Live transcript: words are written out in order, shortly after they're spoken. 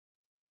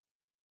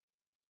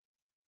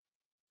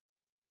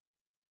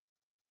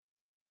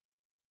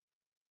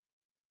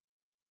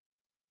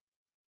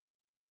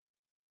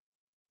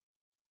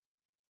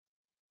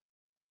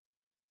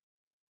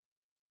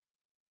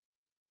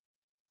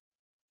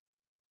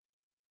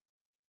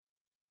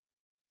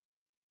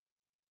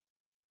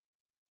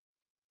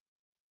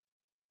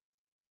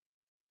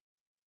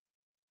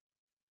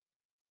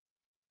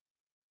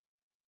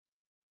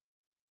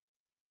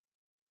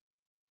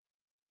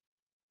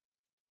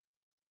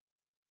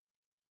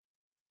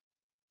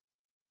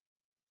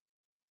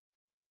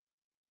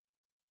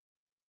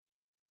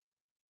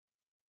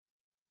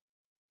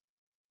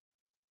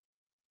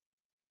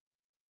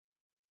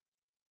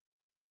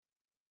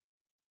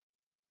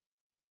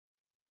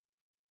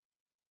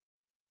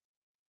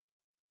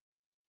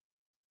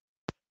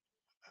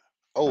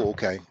Oh,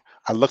 okay.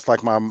 It looks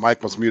like my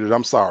mic was muted.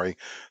 I'm sorry.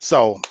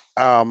 So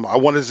I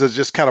wanted to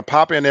just kind of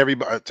pop in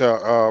everybody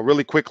to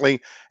really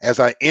quickly as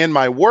I end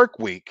my work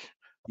week.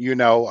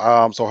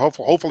 So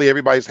hopefully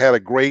everybody's had a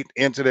great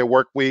end to their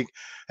work week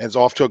and is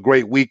off to a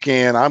great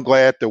weekend. I'm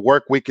glad the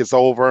work week is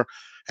over,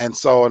 and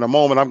so in a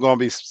moment I'm going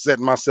to be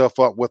setting myself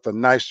up with a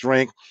nice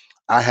drink.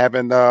 I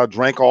haven't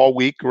drank all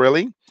week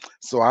really,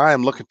 so I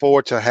am looking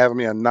forward to having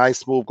me a nice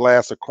smooth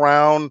glass of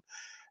Crown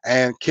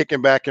and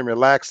kicking back and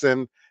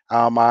relaxing.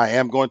 I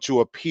am going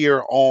to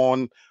appear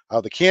on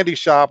the candy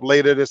shop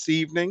later this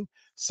evening.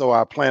 So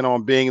I plan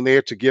on being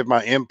there to give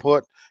my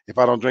input if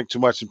I don't drink too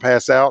much and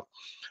pass out.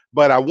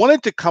 But I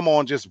wanted to come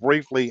on just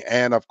briefly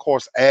and, of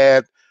course,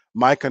 add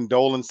my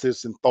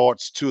condolences and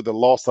thoughts to the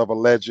loss of a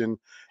legend.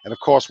 And of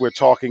course, we're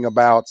talking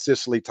about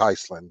Cicely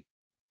Tyson.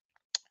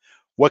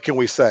 What can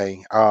we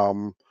say?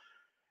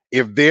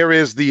 If there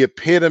is the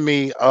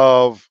epitome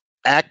of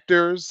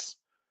actors,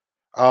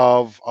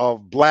 of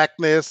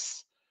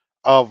blackness,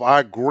 of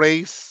our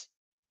grace,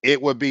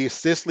 it would be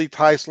Cicely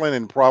Tyson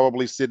and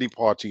probably Sidney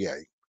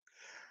Poitier.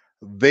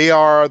 They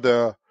are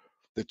the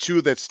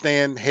two that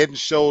stand head and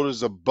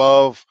shoulders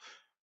above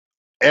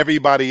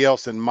everybody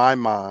else in my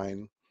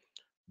mind.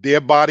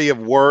 Their body of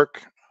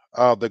work,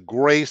 the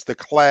grace, the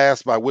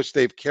class by which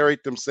they've carried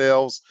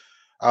themselves,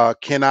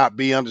 cannot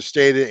be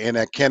understated and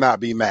that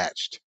cannot be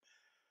matched.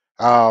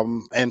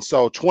 And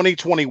so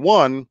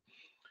 2021,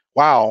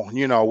 wow,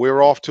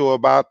 we're off to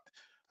about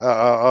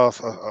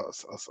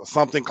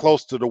something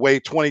close to the way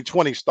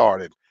 2020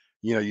 started.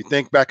 You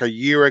think back a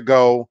year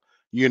ago,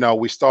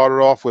 we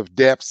started off with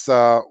deaths,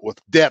 I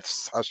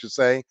should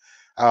say.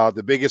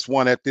 The biggest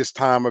one at this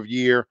time of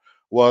year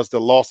was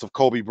the loss of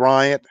Kobe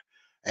Bryant.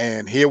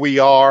 And here we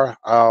are,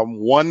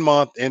 1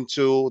 month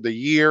into the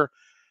year.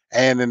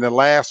 And in the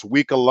last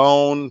week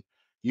alone,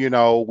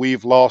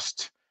 we've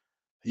lost,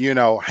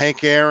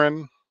 Hank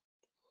Aaron,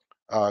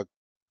 uh,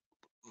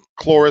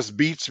 Cloris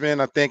Beachman,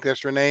 I think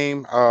that's her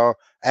name,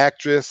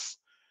 actress,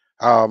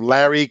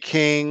 Larry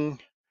King,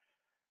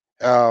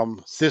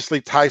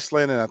 Cicely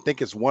Tyson, and I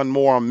think it's one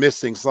more I'm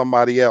missing,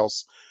 somebody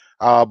else.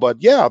 But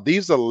yeah,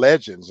 these are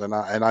legends, and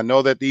I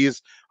know that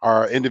these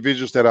are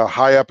individuals that are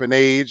high up in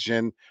age,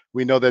 and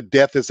we know that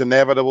death is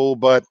inevitable,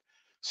 but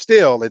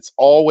still, it's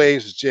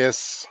always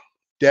just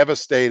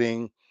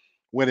devastating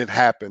when it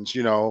happens.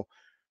 The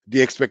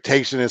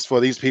expectation is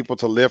for these people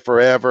to live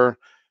forever.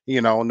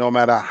 No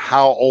matter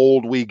how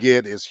old we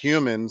get as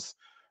humans,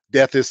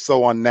 death is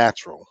so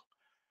unnatural.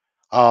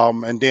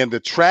 And then the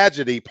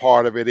tragedy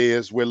part of it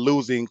is we're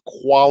losing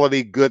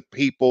quality, good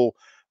people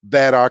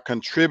that are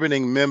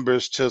contributing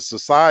members to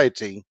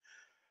society.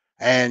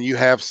 And you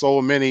have so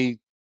many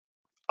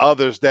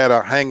others that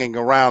are hanging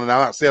around. And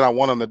I'm not saying I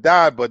want them to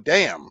die, but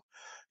damn,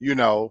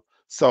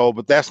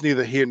 but that's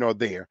neither here nor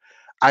there.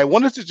 I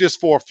wanted to just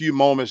for a few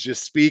moments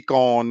just speak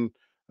on,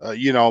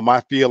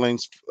 my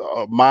feelings,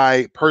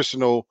 my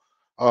personal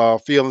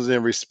feelings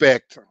and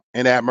respect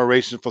and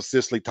admiration for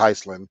Cicely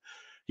Tyson.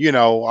 I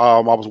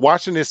was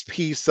watching this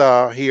piece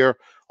here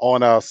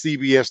on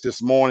CBS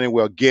this morning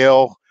where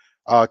Gail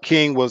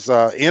King was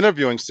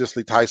interviewing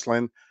Cicely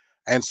Tyson.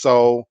 And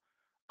so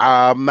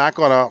I'm not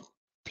going to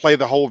play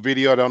the whole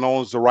video. I don't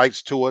own the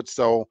rights to it.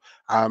 So,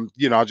 I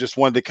just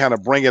wanted to kind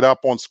of bring it up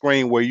on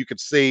screen where you could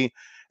see.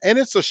 And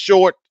it's a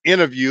short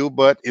interview,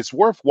 but it's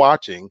worth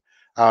watching.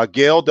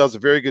 Gail does a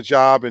very good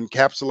job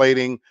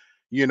encapsulating,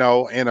 in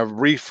a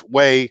brief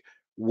way,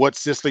 what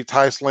Cicely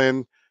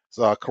Tyson's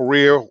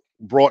career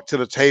brought to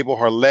the table,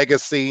 her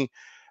legacy.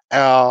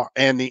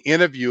 And the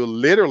interview,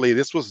 literally,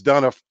 this was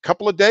done a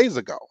couple of days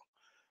ago.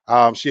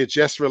 She had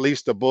just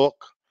released a book,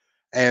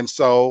 and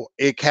so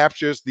it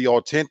captures the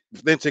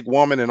authentic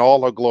woman in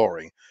all her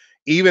glory.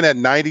 Even at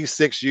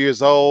 96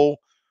 years old,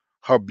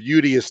 her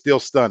beauty is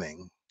still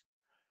stunning.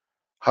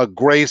 Her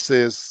grace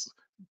is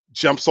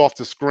jumps off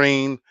the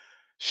screen.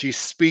 She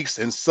speaks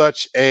in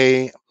such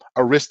a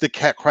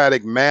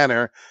aristocratic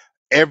manner.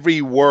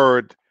 Every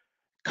word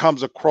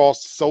comes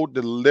across so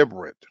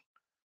deliberate,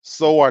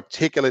 so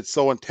articulate,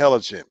 so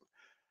intelligent.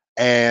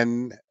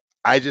 And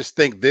I just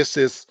think this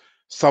is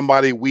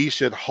somebody we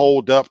should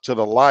hold up to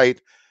the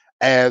light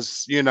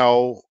as,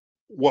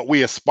 what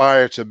we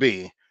aspire to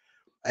be.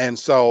 And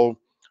so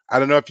I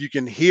don't know if you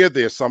can hear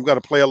this. So I'm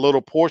going to play a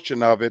little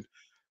portion of it.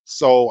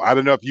 So I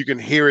don't know if you can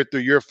hear it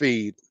through your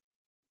feed,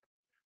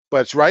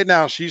 but it's right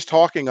now she's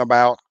talking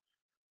about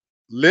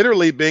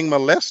literally being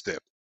molested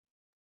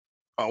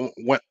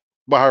when,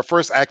 by her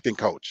first acting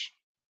coach.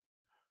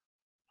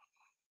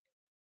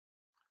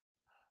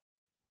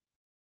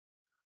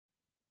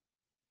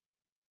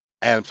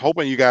 And I'm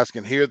hoping you guys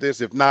can hear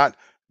this. If not,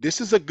 this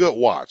is a good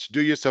watch.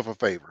 Do yourself a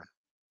favor.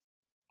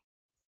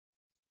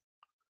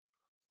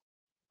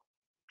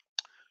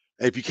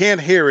 If you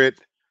can't hear it,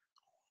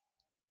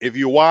 if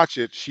you watch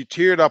it, she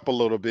teared up a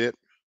little bit.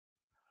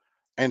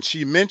 And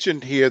she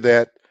mentioned here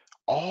that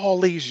all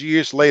these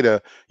years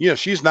later,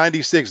 she's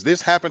 96.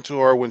 This happened to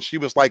her when she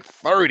was like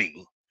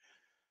 30.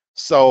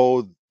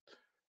 So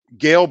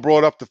Gail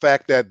brought up the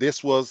fact that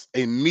this was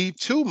a Me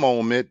Too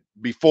moment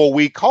before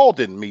we called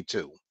it Me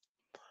Too.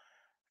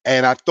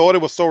 And I thought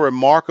it was so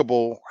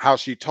remarkable how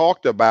she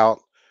talked about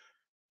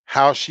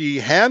how she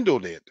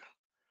handled it.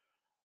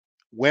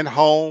 Went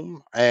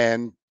home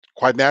and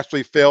quite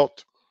naturally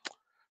felt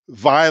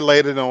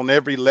violated on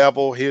every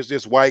level. Here's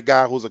this white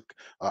guy who's a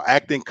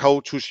acting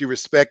coach who she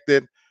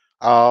respected,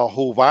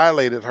 who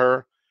violated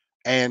her,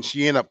 and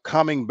she ended up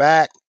coming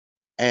back.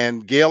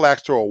 And Gail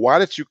asked her, "Well, why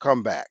did you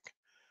come back?"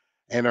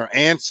 And her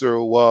answer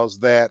was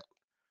that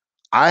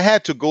I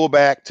had to go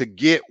back to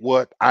get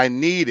what I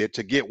needed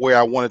to get where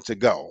I wanted to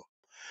go.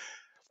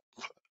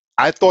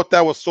 I thought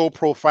that was so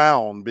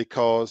profound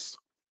because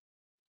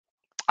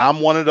I'm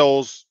one of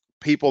those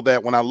people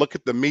that when I look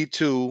at the Me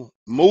Too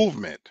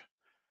movement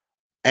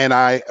and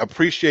I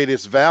appreciate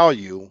its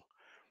value,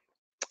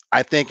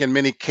 I think in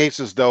many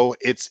cases though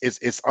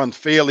it's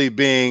unfairly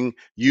being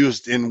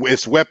used in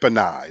it's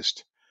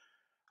weaponized.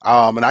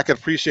 And I can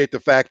appreciate the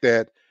fact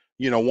that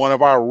one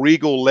of our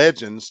regal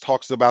legends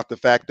talks about the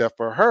fact that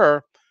for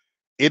her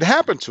it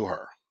happened to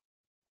her,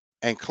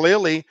 and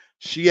clearly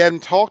she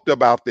hadn't talked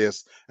about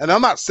this. And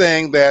I'm not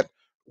saying that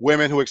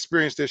women who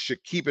experience this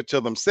should keep it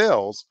to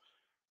themselves,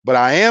 but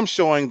I am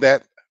showing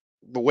that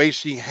the way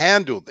she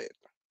handled it,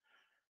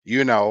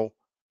 you know,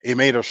 it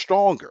made her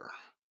stronger.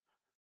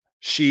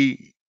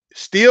 She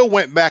still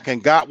went back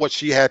and got what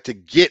she had to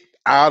get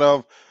out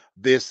of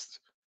this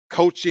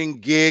coaching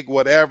gig,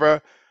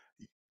 whatever.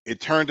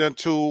 It turned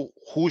into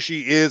who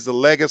she is, the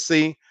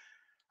legacy.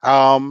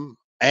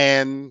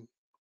 And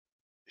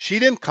she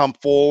didn't come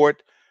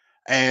forward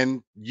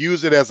and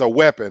use it as a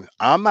weapon.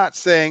 I'm not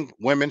saying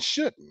women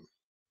shouldn't.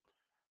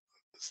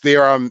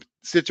 There are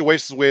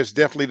situations where it's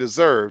definitely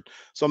deserved.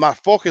 So I'm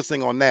not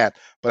focusing on that,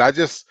 but I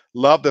just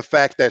love the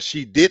fact that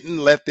she didn't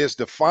let this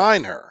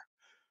define her.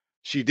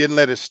 She didn't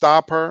let it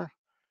stop her.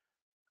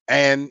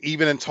 And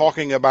even in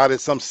talking about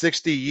it some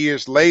 60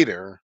 years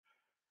later,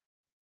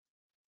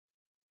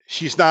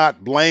 she's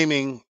not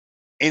blaming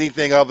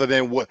anything other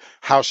than what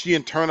how she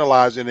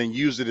internalized it and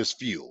used it as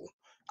fuel.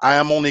 I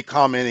am only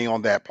commenting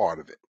on that part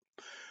of it.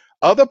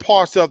 Other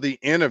parts of the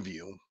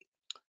interview,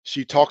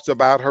 she talks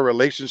about her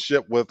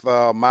relationship with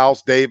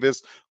Miles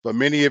Davis. For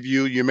many of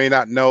you, you may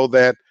not know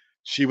that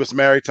she was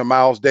married to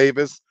Miles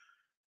Davis.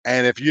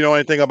 And if you know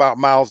anything about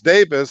Miles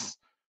Davis,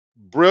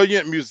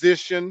 brilliant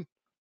musician,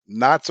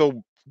 not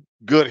so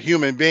good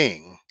human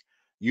being,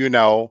 you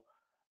know.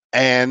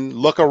 And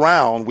look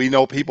around, we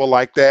know people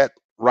like that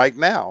right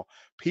now.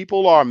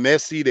 People are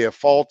messy, they're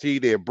faulty,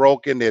 they're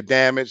broken, they're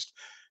damaged.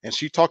 And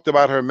she talked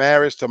about her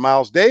marriage to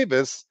Miles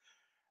Davis,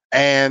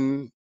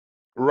 and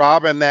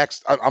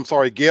I'm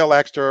sorry, Gail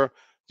asked her,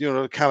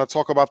 to kind of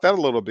talk about that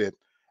a little bit.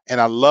 And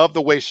I love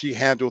the way she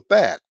handled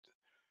that.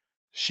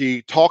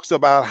 She talks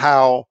about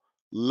how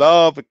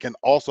love can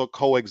also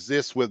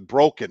coexist with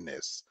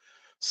brokenness.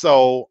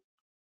 So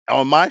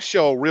on my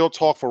show, Real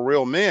Talk for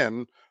Real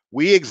Men,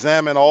 we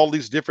examine all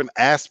these different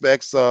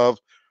aspects of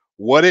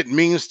what it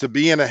means to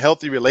be in a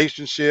healthy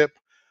relationship,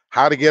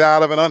 how to get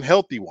out of an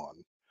unhealthy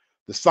one,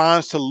 the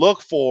signs to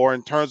look for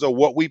in terms of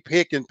what we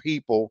pick in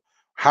people,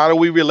 how do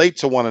we relate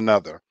to one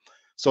another.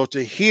 So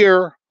to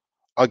hear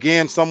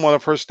again someone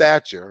of her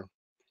stature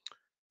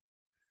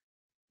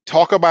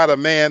talk about a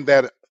man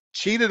that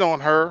cheated on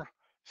her,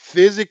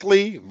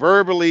 physically,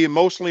 verbally,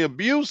 emotionally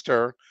abused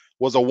her,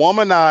 was a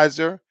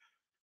womanizer,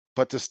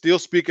 but to still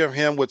speak of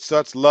him with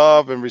such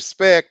love and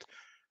respect,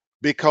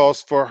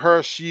 because for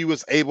her, she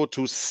was able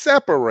to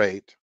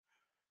separate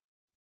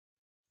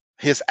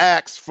his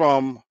acts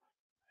from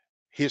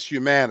his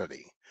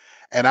humanity.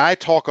 And I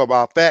talk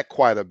about that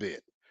quite a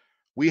bit.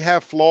 We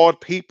have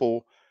flawed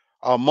people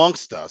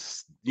amongst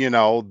us,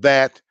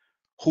 that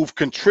who've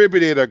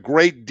contributed a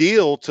great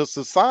deal to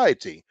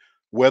society,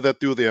 whether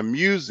through their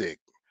music,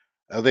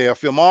 their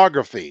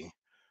filmography,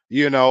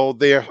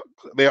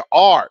 their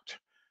art,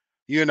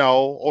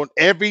 on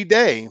every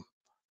day,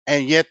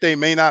 and yet they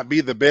may not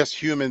be the best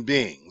human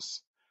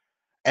beings.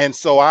 And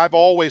so I've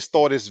always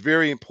thought it's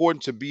very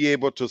important to be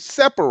able to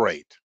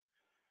separate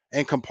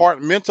and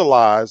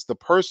compartmentalize the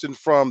person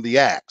from the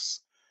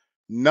acts.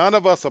 None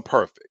of us are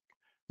perfect.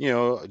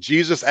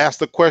 Jesus asked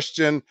the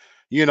question,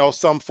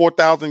 some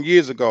 4,000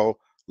 years ago,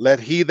 let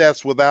he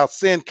that's without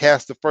sin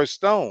cast the first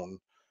stone.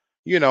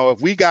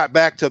 If we got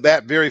back to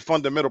that very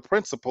fundamental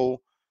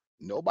principle,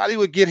 nobody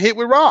would get hit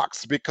with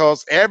rocks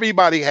because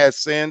everybody has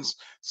sins,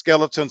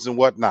 skeletons, and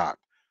whatnot.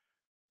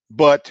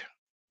 But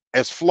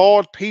as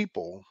flawed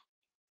people,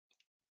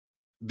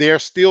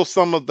 there's still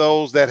some of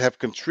those that have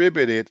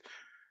contributed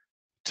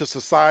to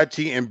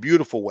society in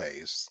beautiful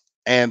ways,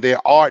 and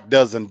their art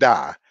doesn't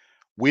die.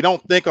 We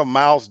don't think of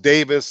Miles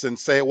Davis and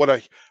say, what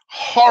a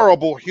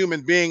horrible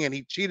human being, and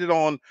he cheated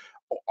on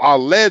our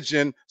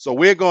legend, so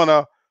we're going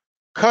to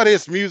cut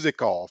his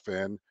music off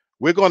and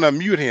we're going to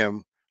mute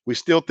him. We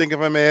still think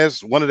of him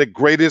as one of the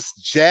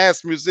greatest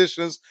jazz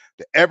musicians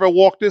to ever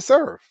walk this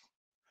earth.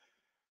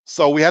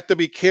 So we have to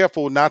be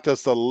careful not to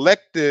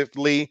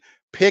selectively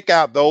pick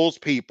out those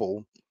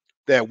people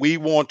that we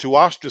want to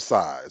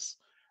ostracize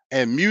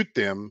and mute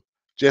them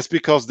just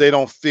because they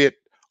don't fit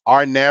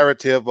our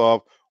narrative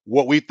of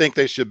what we think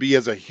they should be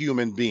as a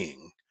human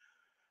being.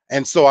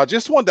 And so I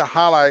just wanted to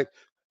highlight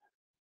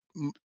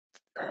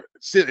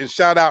and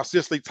shout out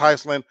Cicely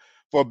Tyson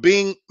for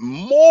being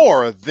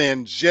more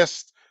than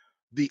just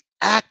the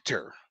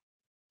actor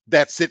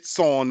that sits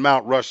on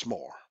Mount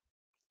Rushmore.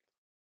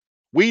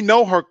 We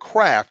know her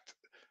craft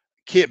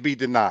can't be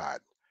denied.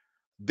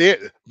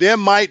 There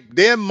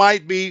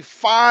might be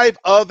five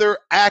other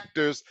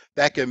actors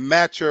that can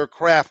match her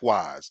craft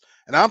wise,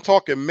 and I'm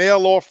talking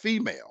male or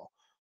female.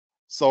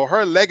 So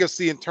her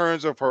legacy in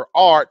terms of her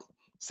art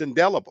is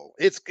indelible.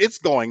 It's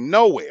going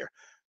nowhere.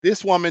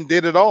 This woman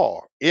did it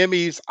all.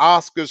 Emmys,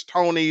 Oscars,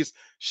 Tonys,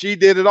 she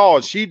did it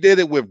all. She did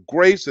it with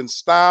grace and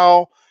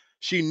style.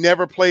 She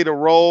never played a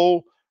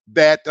role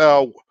that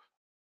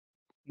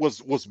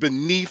was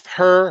beneath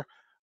her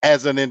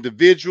as an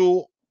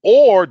individual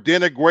or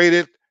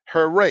denigrated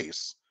her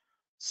race.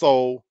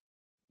 So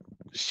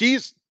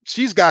she's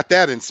got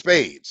that in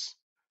spades.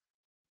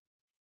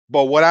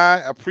 But what I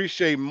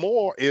appreciate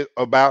more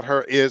about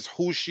her is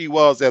who she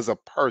was as a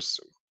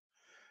person.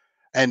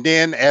 And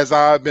then as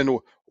I've been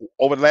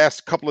over the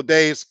last couple of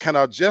days kind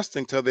of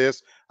adjusting to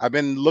this, I've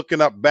been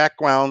looking up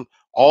background,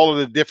 all of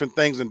the different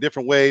things in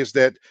different ways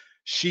that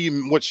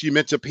what she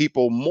meant to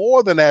people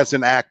more than as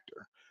an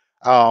actor.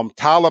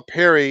 Tyler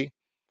Perry,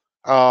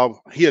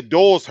 he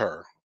adores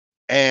her.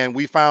 And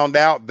we found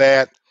out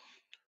that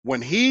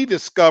when he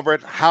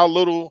discovered how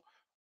little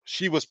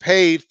she was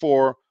paid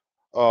for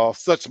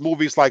such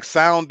movies like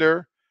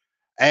Sounder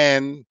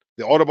and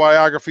the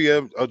autobiography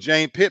of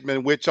Jane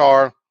Pittman, which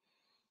are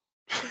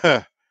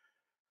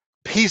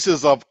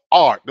pieces of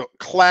art,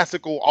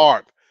 classical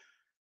art.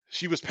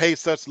 She was paid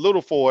such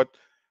little for it.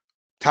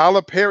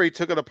 Tyler Perry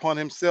took it upon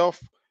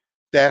himself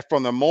that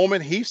from the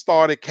moment he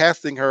started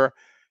casting her,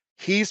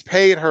 he's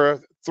paid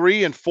her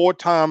 3 and 4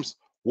 times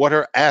what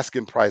her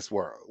asking price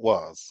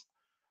was.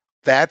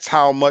 That's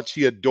how much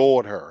he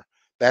adored her.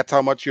 That's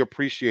how much he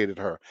appreciated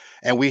her.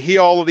 And we hear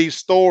all of these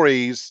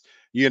stories,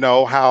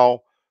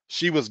 how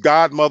she was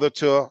godmother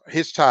to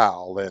his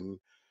child and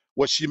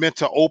what she meant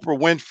to Oprah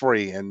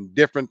Winfrey and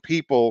different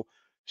people.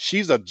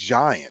 She's a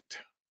giant,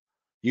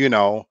 you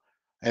know.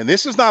 And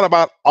this is not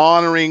about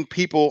honoring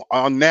people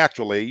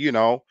unnaturally,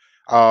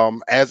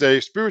 as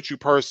a spiritual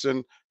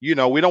person, we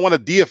don't want to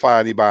deify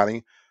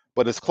anybody,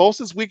 but as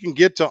close as we can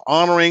get to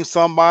honoring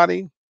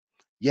somebody,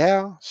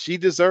 yeah, she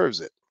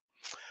deserves it.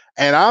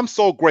 And I'm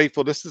so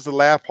grateful. This is the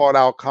last part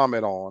I'll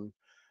comment on.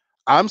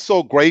 I'm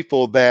so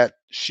grateful that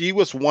she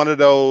was one of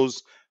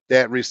those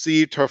that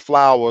received her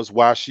flowers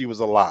while she was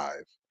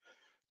alive.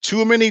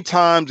 Too many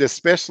times,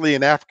 especially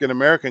in African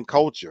American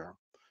culture,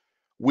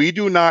 we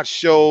do not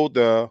show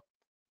the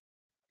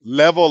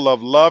level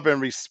of love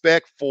and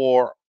respect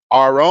for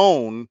our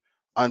own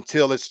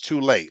until it's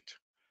too late.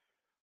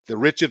 The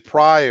Richard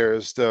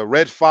Pryors, the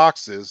Red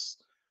Foxes,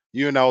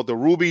 the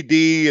Ruby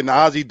D and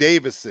Ozzie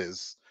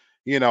Davises,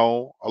 a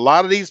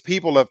lot of these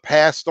people have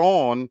passed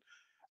on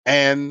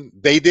and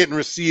they didn't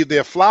receive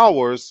their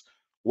flowers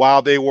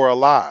while they were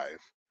alive.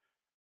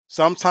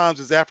 Sometimes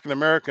as African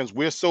Americans,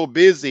 we're so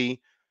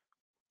busy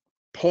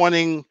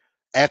pointing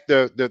at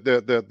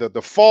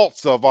the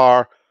faults of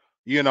our,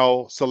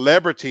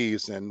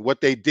 celebrities and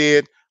what they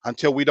did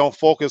until we don't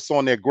focus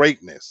on their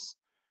greatness.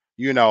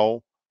 You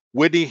know,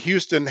 Whitney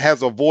Houston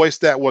has a voice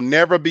that will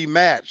never be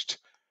matched.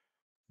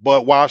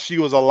 But while she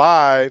was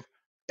alive,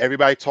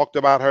 everybody talked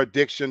about her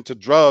addiction to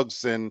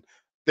drugs and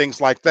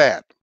things like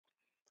that.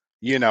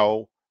 You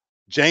know,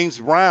 James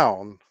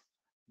Brown,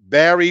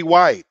 Barry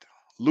White,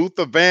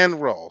 Luther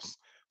Vandross,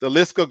 the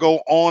list could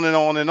go on and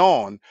on and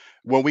on.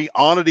 When we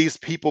honor these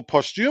people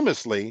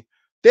posthumously,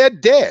 they're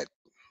dead.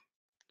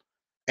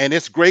 And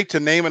it's great to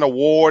name an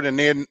award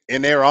in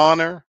their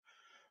honor.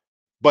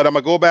 But I'm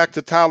gonna go back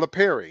to Tyler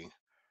Perry.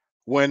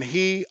 When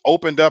he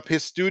opened up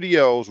his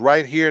studios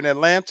right here in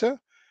Atlanta,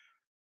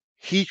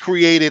 he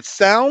created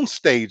sound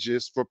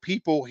stages for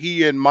people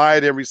he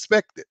admired and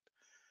respected.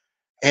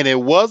 And it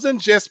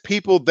wasn't just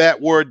people that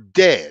were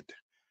dead.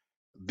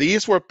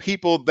 These were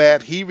people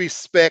that he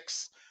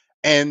respects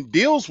and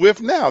deals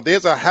with now.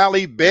 There's a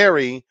Halle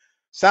Berry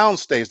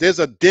soundstage. There's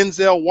a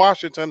Denzel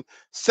Washington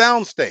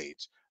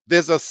soundstage.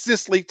 There's a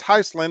Cicely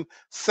Tyson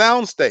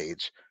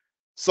soundstage.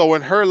 So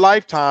in her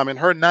lifetime, in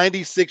her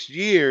 96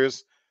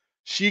 years,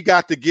 she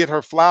got to get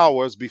her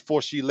flowers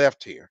before she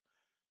left here.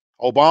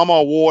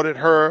 Obama awarded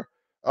her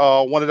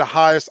one of the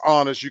highest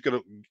honors you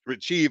could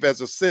achieve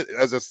as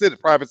a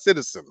private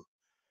citizen.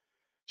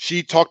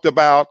 She talked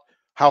about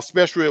how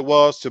special it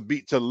was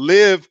to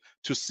live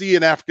to see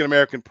an African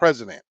American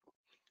president.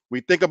 We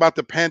think about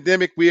the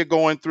pandemic we are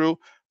going through.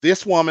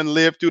 This woman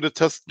lived through the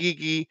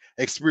Tuskegee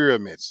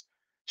experiments.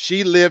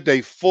 She lived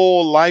a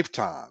full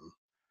lifetime,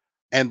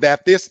 and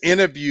that this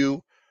interview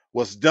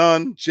was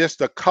done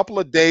just a couple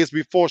of days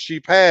before she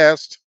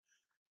passed.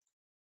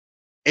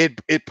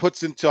 It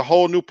puts into a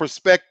whole new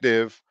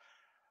perspective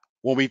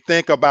when we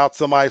think about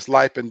somebody's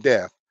life and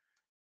death.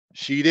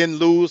 She didn't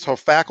lose her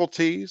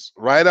faculties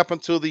right up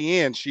until the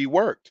end. She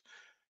worked.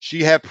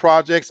 She had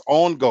projects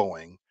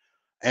ongoing.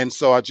 And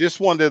so I just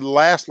wanted to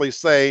lastly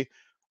say,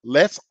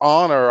 let's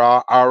honor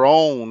our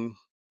own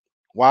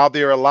while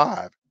they're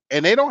alive.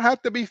 And they don't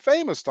have to be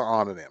famous to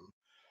honor them.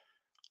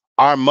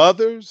 Our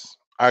mothers,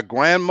 our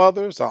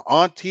grandmothers, our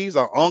aunties,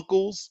 our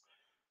uncles,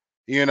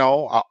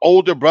 our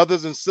older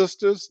brothers and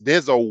sisters,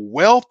 there's a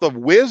wealth of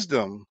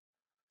wisdom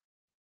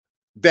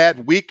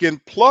that we can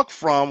pluck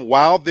from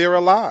while they're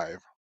alive.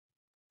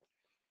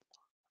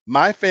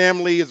 My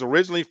family is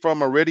originally from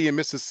Meridian,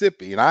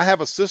 Mississippi, and I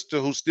have a sister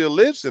who still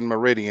lives in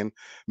Meridian,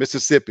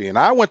 Mississippi. And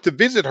I went to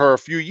visit her a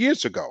few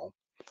years ago.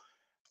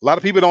 A lot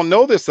of people don't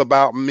know this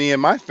about me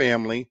and my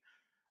family.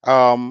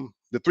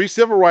 The three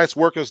civil rights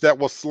workers that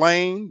were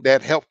slain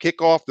that helped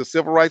kick off the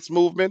civil rights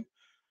movement,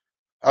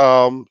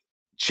 um,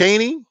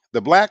 Cheney,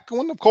 the black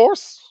one, of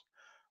course,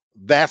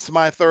 that's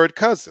my third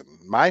cousin.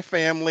 My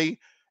family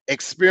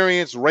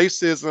experienced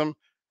racism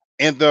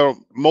in the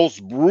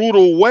most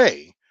brutal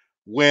way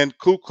when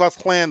Ku Klux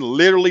Klan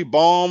literally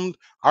bombed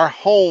our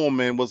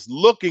home and was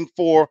looking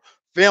for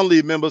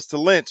family members to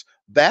lynch.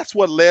 That's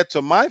what led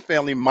to my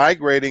family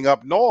migrating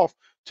up north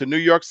to New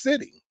York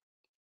City.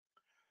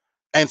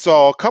 And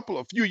so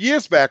a few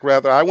years back,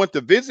 rather, I went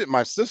to visit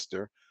my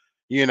sister,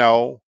 you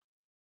know,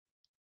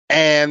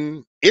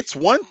 and it's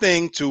one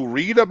thing to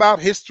read about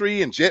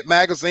history in Jet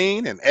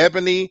Magazine and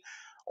Ebony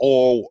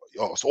or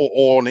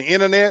on the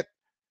internet.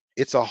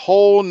 It's a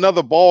whole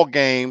nother ball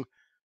game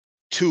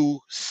to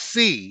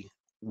see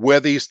where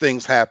these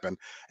things happen.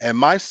 And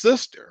my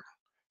sister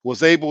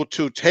was able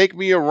to take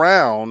me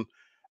around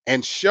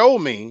and show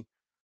me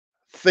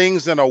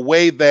things in a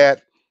way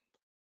that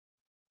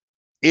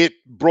it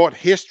brought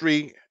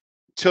history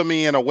to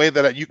me in a way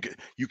that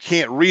you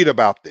can't read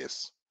about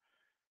this,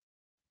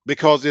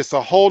 because it's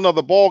a whole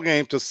nother ball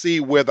game to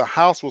see where the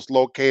house was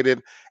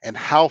located and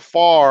how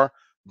far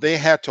they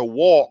had to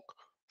walk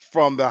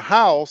from the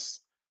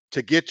house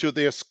to get to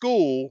their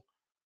school,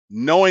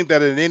 knowing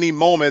that at any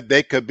moment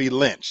they could be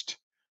lynched,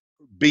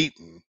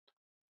 beaten,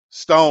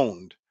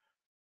 stoned.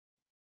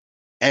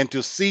 And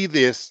to see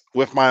this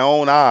with my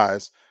own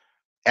eyes,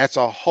 that's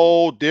a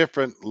whole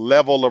different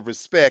level of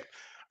respect.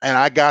 And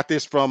I got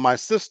this from my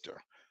sister.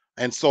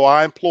 And so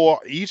I implore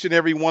each and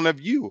every one of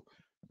you,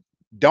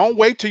 don't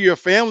wait till your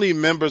family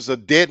members are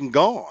dead and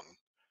gone.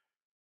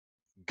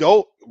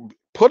 Go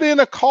put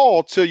in a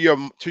call to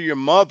your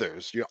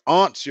mothers, your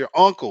aunts, your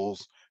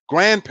uncles,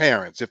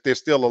 grandparents, if they're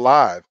still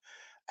alive.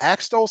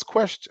 Ask those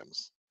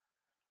questions.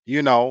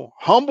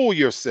 Humble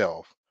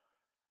yourself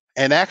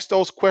and ask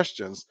those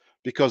questions,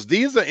 because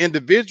these are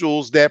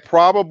individuals that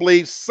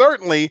probably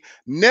certainly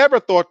never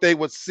thought they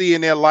would see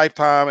in their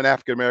lifetime an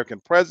African American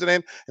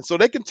president. And so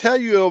they can tell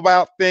you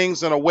about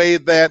things in a way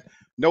that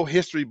no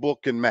history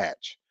book can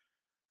match.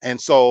 And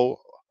so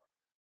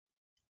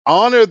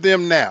honor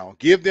them now,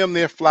 give them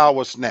their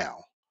flowers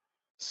now.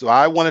 So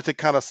I wanted to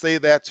kind of say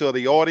that to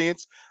the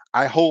audience.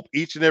 I hope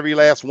each and every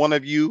last one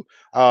of you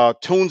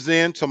tunes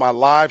in to my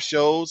live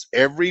shows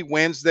every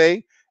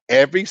Wednesday,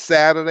 every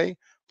Saturday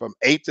from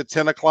 8 to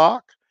 10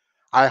 o'clock.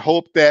 I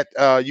hope that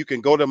you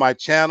can go to my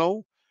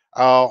channel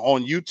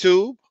on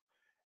YouTube.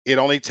 It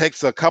only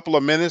takes a couple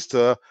of minutes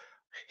to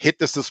hit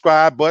the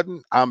subscribe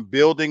button. I'm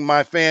building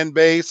my fan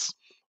base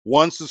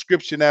one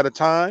subscription at a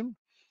time.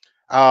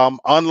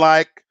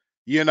 Unlike,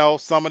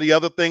 some of the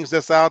other things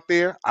that's out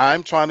there,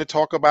 I'm trying to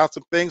talk about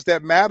some things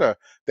that matter,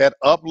 that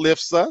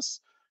uplifts us,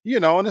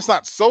 and it's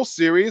not so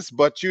serious,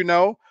 but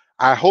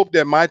I hope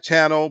that my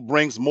channel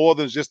brings more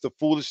than just the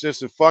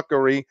foolishness and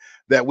fuckery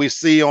that we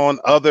see on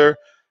other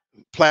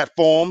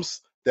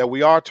platforms, that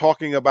we are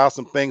talking about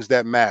some things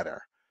that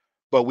matter,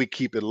 but we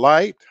keep it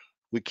light,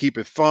 we keep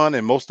it fun,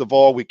 and most of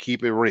all, we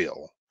keep it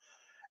real.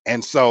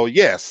 And so,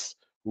 yes,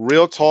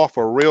 Real Talk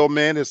for Real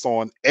Men is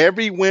on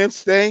every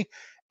Wednesday,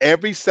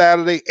 every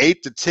Saturday,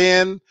 8 to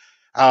 10.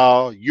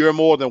 You're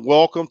more than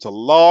welcome to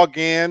log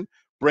in,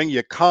 bring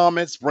your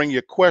comments, bring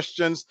your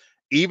questions,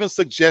 even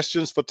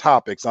suggestions for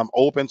topics. I'm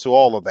open to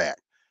all of that.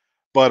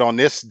 But on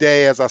this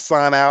day, as I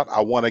sign out,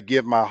 I want to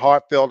give my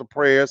heartfelt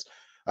prayers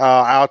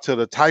out to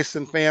the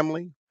Tyson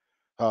family,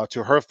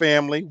 to her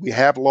family. We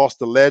have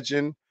lost a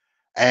legend.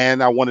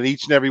 And I wanted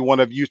each and every one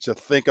of you to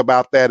think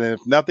about that. And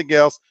if nothing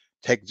else,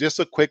 take just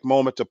a quick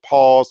moment to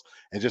pause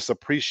and just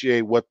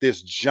appreciate what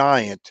this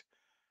giant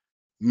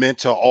meant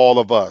to all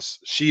of us.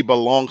 She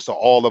belongs to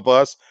all of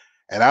us.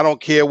 And I don't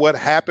care what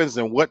happens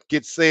and what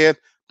gets said,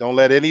 don't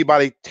let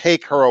anybody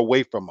take her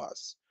away from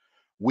us.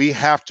 We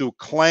have to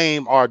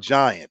claim our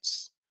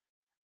giants,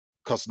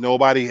 because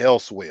nobody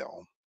else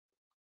will.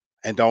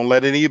 And don't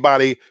let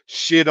anybody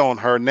shit on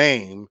her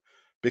name,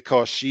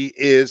 because she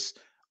is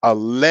a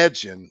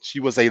legend. She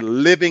was a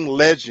living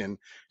legend.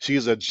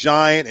 She's a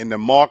giant, and the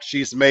mark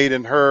she's made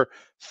in her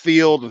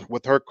field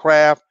with her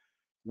craft,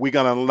 we're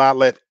gonna not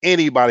let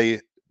anybody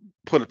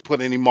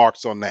put any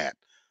marks on that.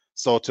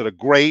 So to the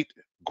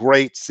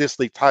great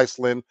Cicely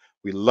Tyson,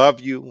 we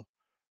love you,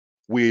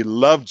 we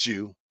loved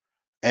you,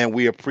 and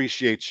we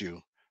appreciate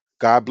you.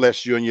 God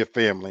bless you and your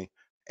family.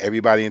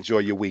 Everybody enjoy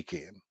your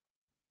weekend.